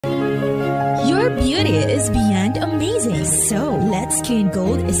is beyond amazing. So, let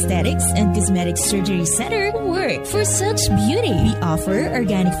SkinGold Aesthetics and Cosmetic Surgery Center work for such beauty. We offer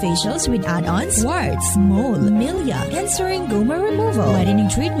organic facials with add-ons, warts, mole, milia, and syringoma removal, whitening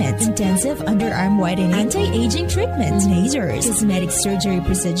treatment, intensive underarm whitening, anti-aging treatment, lasers, cosmetic surgery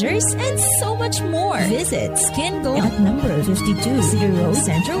procedures, and so much more. Visit SkinGold at number 52 City Road,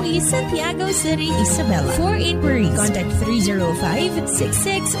 Central East, Santiago City, Isabela. For inquiries, contact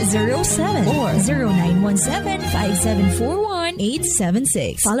 305-6607 or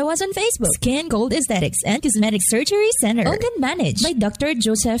 0917-5741-876. Follow us on Facebook, SkinGold Aesthetics and Cosmetic Surgery Center. Owned and managed by Dr.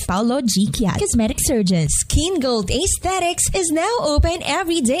 Joseph Paulo G. Kiat, Cosmetic Surgeon. SkinGold Aesthetics is now open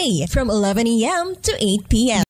every day from 11 a.m. to 8 p.m.